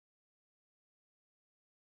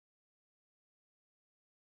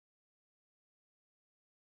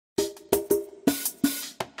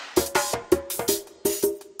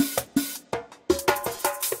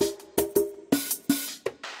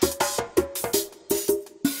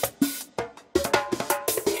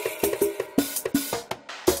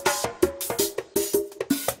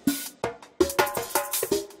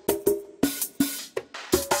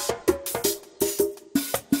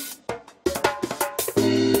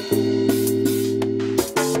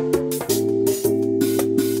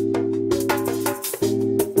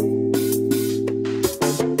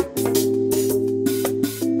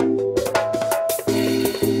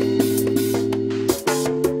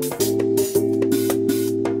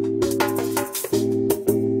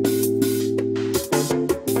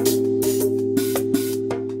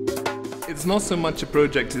not so much a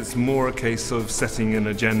project, it's more a case of setting an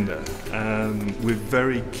agenda. We're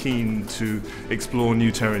very keen to explore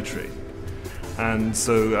new territory. And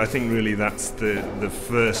so I think really that's the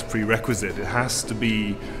first prerequisite. It has to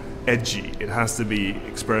be edgy, it has to be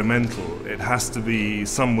experimental, it has to be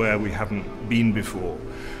somewhere we haven't been before.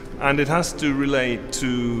 And it has to relate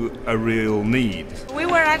to a real need. We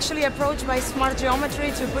were actually approached by Smart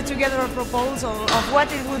Geometry to put together a proposal of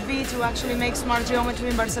what it would be to actually make smart geometry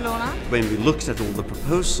in Barcelona. When we looked at all the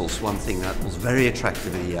proposals, one thing that was very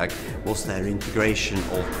attractive at IAAC was their integration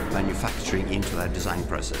of manufacturing into their design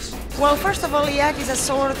process. Well, first of all, IAAC is a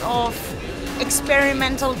sort of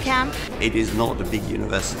experimental camp. It is not a big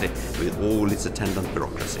university with all its attendant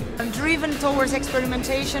bureaucracy. Driven towards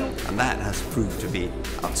experimentation. And that has proved to be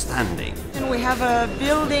outstanding. And we have a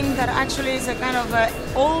building that actually is a kind of an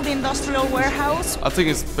old industrial warehouse. I think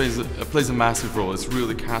it plays a massive role. It's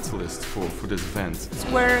really a catalyst for this event. It's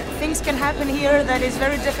where things can happen here that is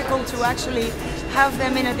very difficult to actually have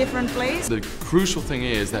them in a different place. The crucial thing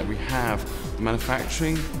is that we have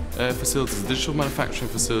manufacturing facilities, digital manufacturing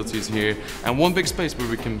facilities here, and one big space where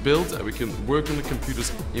we can build and we can work on the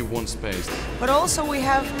computers in one space. But also we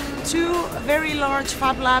have two very large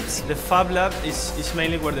fab labs. The fab lab is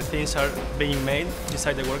mainly where the things are being made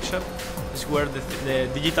inside the workshop. It's where the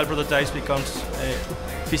digital prototypes becomes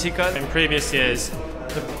physical. In previous years,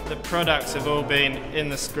 the products have all been in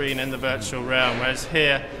the screen in the virtual realm, whereas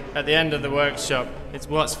here, at the end of the workshop, it's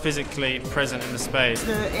what's physically present in the space.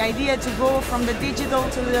 The idea to go from the digital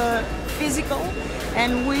to the physical,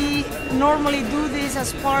 and we normally do this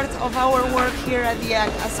as part of our work here at the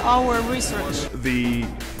IAAC, as our research. The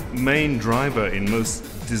main driver in most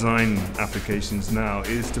design applications now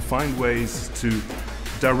is to find ways to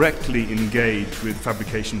directly engage with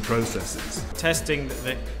fabrication processes. Testing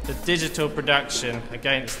the digital production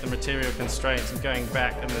against the material constraints and going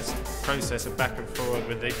back in this process of back and forward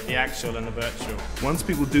with the actual and the virtual. Once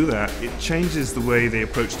people do that, it changes the way they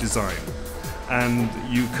approach design. And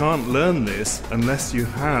you can't learn this unless you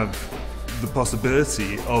have the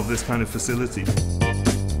possibility of this kind of facility.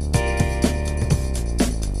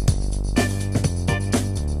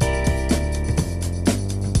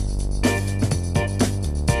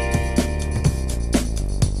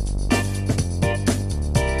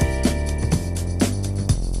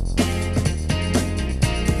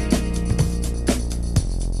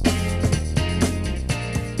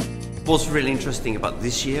 What's really interesting about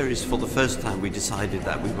this year is for the first time we decided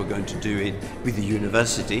that we were going to do it with the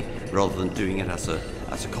university rather than doing it as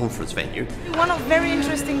a conference venue. One very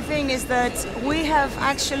interesting thing is that we have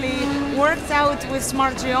actually worked out with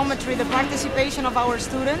Smart Geometry the participation of our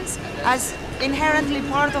students as inherently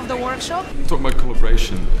part of the workshop. Talking about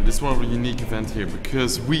collaboration, this is one of a unique event here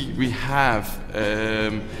because we have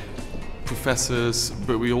professors,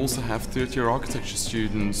 but we also have third-year architecture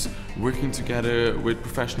students working together with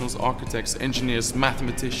professionals, architects, engineers,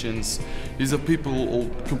 mathematicians. These are people, all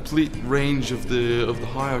complete range of the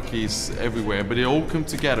hierarchies everywhere, but they all come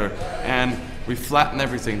together and we flatten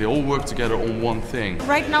everything. They all work together on one thing.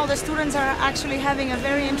 Right now the students are actually having a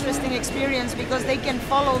very interesting experience because they can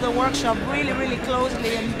follow the workshop really, really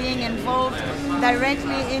closely and being involved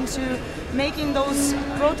directly into making those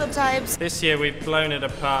prototypes. This year we've blown it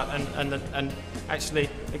apart and actually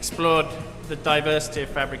explored the diversity of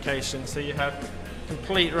fabrication. So you have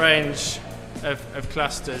complete range of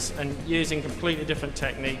clusters and using completely different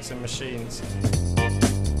techniques and machines.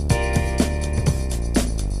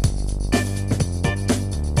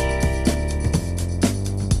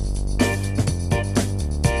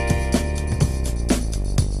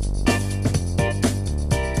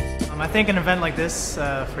 I think an event like this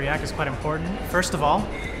for IAAC is quite important. First of all,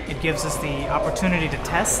 it gives us the opportunity to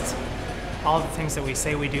test all the things that we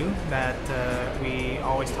say we do, that we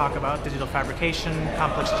always talk about, digital fabrication,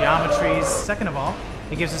 complex geometries. Second of all,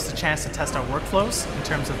 it gives us the chance to test our workflows in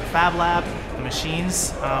terms of the fab lab, the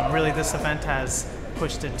machines. Really, this event has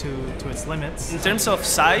pushed it to its limits. In terms of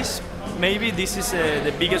size, maybe this is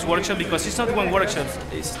the biggest workshop because it's not one workshop,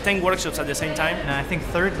 it's 10 workshops at the same time. And I think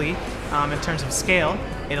thirdly, in terms of scale,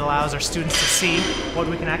 it allows our students to see what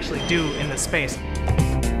we can actually do in this space.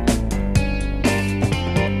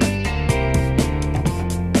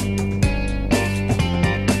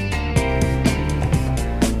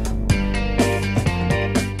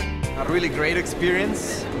 A really great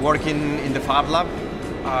experience working in the Fab Lab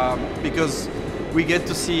because we get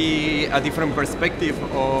to see a different perspective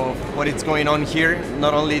of what is going on here,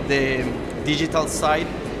 not only the digital side,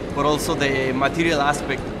 but also the material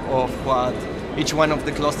aspect of what each one of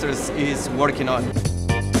the clusters is working on.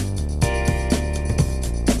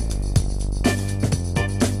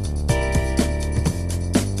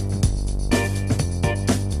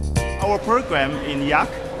 our program in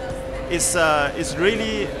IAAC is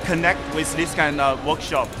really connect with this kind of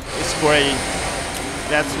workshop. It's great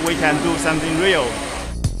that we can do something real.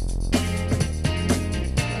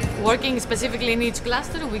 Working specifically in each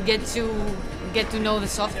cluster, we get to know the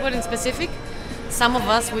software in specific. Some of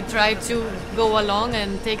us, we try to go along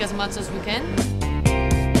and take as much as we can.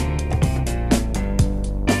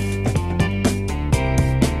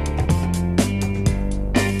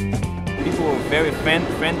 People were very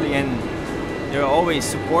friendly, and they're always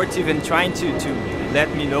supportive and trying to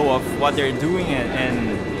let me know of what they're doing,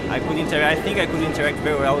 and I think I could interact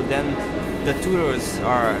very well with them. The tutors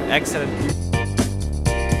are excellent.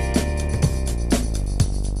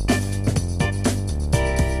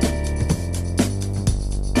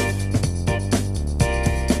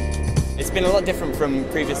 It's been a lot different from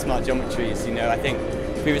previous smart geometries. You know, I think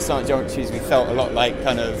previous smart geometries we felt a lot like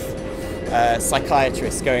kind of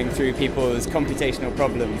psychiatrists going through people's computational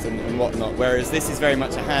problems and whatnot, whereas this is very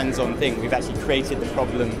much a hands-on thing. We've actually created the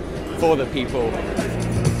problem for the people.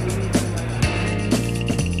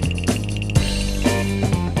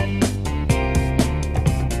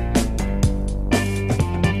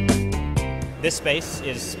 This space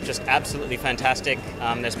is just absolutely fantastic.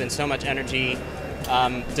 There's been so much energy.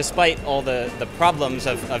 Despite all the problems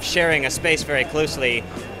of sharing a space very closely,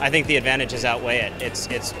 I think the advantages outweigh it.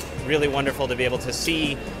 It's really wonderful to be able to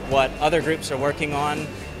see what other groups are working on,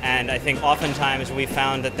 and I think oftentimes we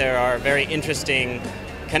found that there are very interesting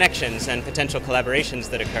connections and potential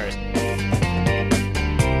collaborations that occur.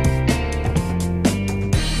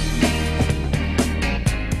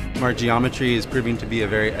 Smart Geometry is proving to be a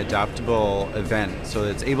very adaptable event, so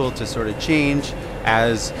it's able to sort of change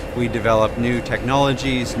as we develop new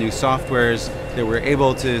technologies, new softwares, that we're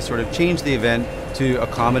able to sort of change the event to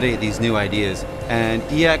accommodate these new ideas. And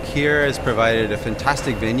IAAC here has provided a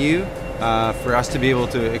fantastic venue for us to be able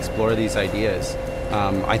to explore these ideas.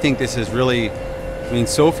 I think this is really,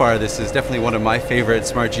 so far this is definitely one of my favorite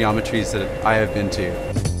smart geometries that I have been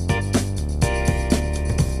to.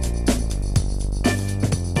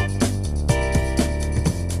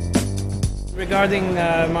 Regarding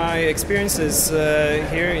my experiences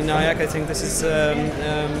here in IAAC, I think this is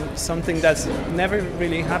something that's never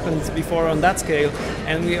really happened before on that scale,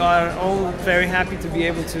 and we are all very happy to be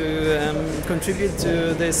able to contribute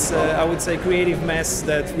to this, I would say, creative mess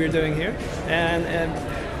that we're doing here. And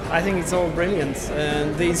I think it's all brilliant,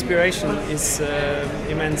 and the inspiration is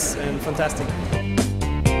immense and fantastic.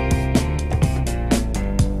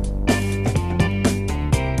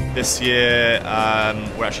 This year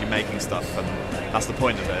we're actually making stuff, and that's the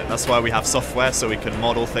point of it. That's why we have software, so we can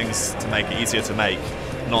model things to make it easier to make,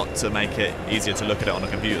 not to make it easier to look at it on a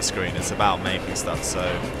computer screen. It's about making stuff, so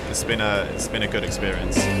it's been a good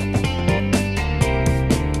experience.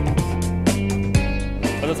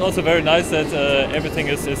 But it's also very nice that everything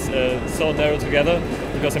is so narrow together,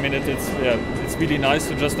 because it's really nice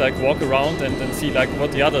to just like walk around and see like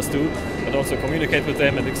what the others do, but also communicate with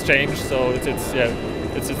them and exchange. So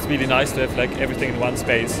it's really nice to have like everything in one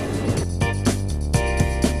space.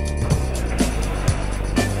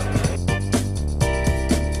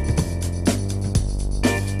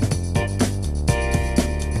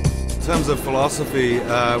 In terms of philosophy,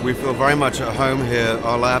 we feel very much at home here.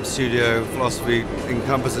 Our lab studio philosophy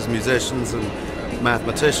encompasses musicians and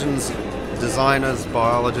mathematicians, designers,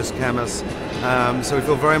 biologists, chemists. So we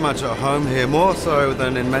feel very much at home here, more so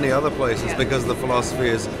than in many other places, because the philosophy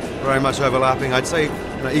is very much overlapping. I'd say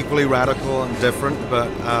equally radical and different, but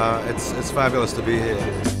it's fabulous to be here.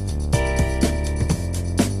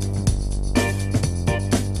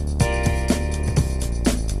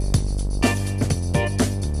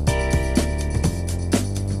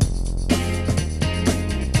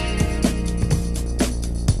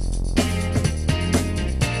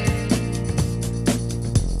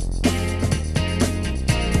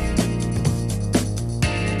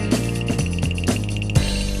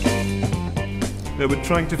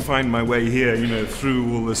 We're trying to find my way here,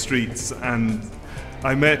 through all the streets, and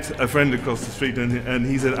I met a friend across the street, and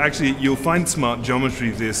he said, actually, you'll find smart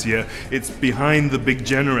geometry this year. It's behind the big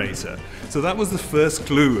generator. So that was the first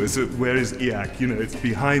clue as to where is IAAC. It's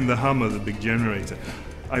behind the hum of the big generator.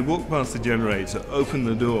 I walked past the generator, opened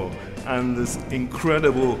the door, and there's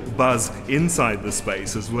incredible buzz inside the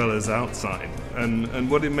space as well as outside. And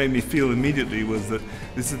what it made me feel immediately was that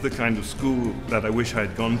this is the kind of school that I wish I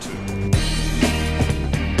had gone to.